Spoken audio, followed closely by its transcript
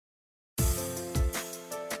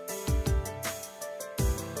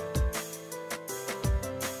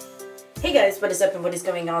Hey guys, what is up and what is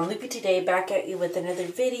going on? Loopy today, back at you with another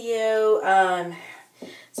video.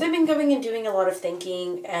 So I've been going and doing a lot of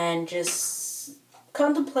thinking and just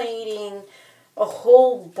contemplating a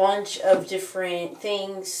whole bunch of different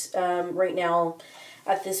things right now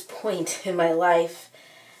at this point in my life.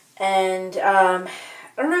 And I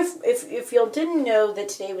don't know if y'all didn't know that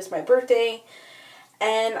today was my birthday.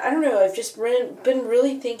 And I don't know, I've just been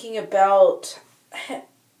really thinking about,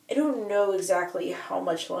 I don't know exactly how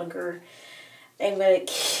much longer I'm going to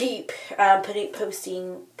keep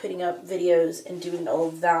putting up videos and doing all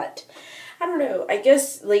of that. I don't know, I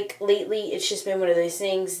guess like lately it's just been one of those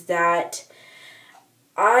things that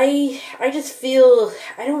I just feel,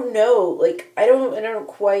 I don't know, like I don't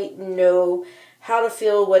quite know how to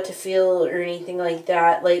feel, what to feel, or anything like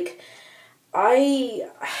that. Like I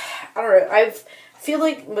don't know, I feel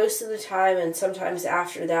like most of the time and sometimes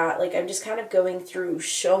after that, like I'm just kind of going through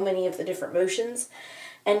so many of the different motions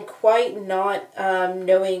and quite not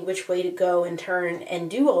knowing which way to go and turn and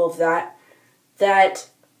do all of that, that,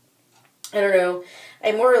 I don't know,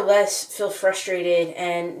 I more or less feel frustrated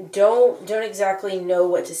and don't exactly know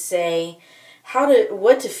what to say,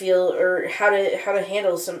 what to feel, or how to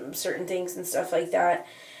handle some certain things and stuff like that.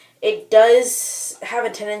 It does have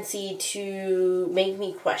a tendency to make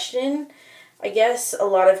me question, I guess, a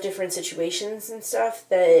lot of different situations and stuff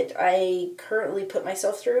that I currently put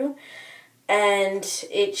myself through. And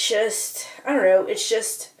it's just, I don't know, it's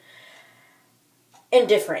just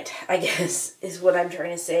indifferent, I guess, is what I'm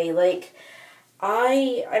trying to say. Like,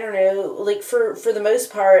 I don't know, like, for the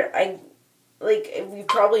most part, like, you've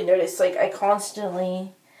probably noticed, like, I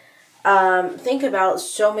constantly think about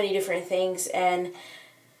so many different things, and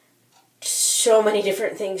so many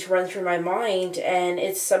different things run through my mind, and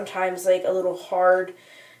it's sometimes like a little hard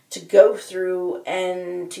to go through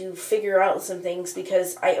and to figure out some things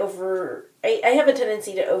because I have a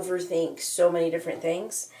tendency to overthink so many different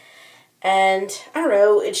things. And I don't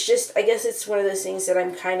know, it's just, I guess it's one of those things that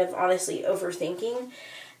I'm kind of honestly overthinking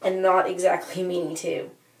and not exactly meaning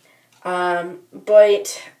to.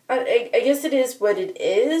 But I guess it is what it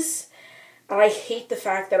is. I hate the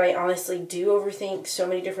fact that I honestly do overthink so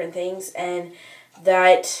many different things, and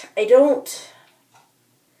that I don't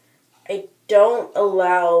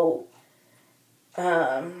allow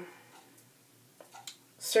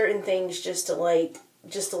certain things just to let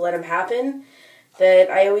them happen. That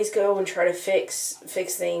I always go and try to fix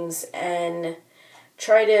things and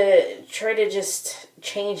try to just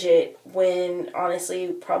change it when honestly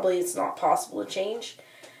probably it's not possible to change.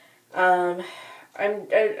 I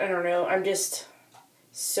don't know, I'm just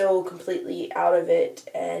so completely out of it,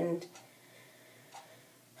 and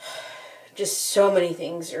just so many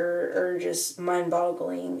things are just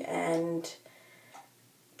mind-boggling, and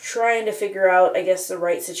trying to figure out, I guess, the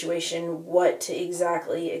right situation, what to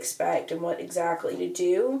exactly expect and what exactly to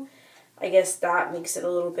do. I guess that makes it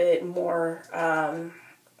a little bit more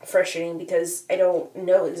frustrating because I don't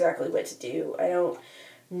know exactly what to do. I don't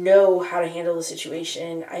know how to handle the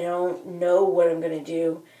situation. I don't know what I'm going to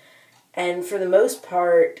do. And for the most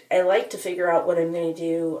part, I like to figure out what I'm going to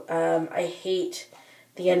do. I hate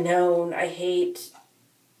the unknown. I hate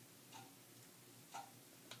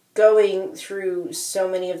going through so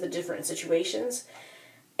many of the different situations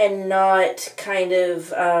and not kind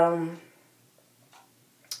of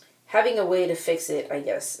having a way to fix it, I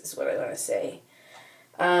guess, is what I want to say.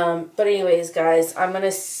 But anyways, guys, I'm going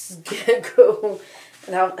to go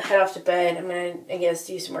and I'll head off to bed. I'm going to, I guess,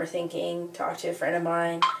 do some more thinking, talk to a friend of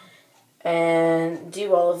mine, and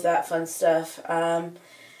do all of that fun stuff. And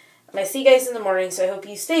I see you guys in the morning, so I hope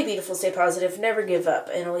you stay beautiful, stay positive, never give up,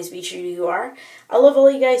 and always be true to who you are. I love all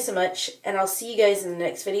you guys so much, and I'll see you guys in the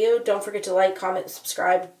next video. Don't forget to like, comment,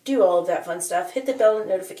 subscribe, do all of that fun stuff. Hit the bell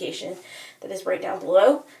notification that is right down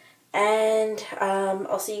below, and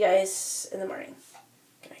I'll see you guys in the morning.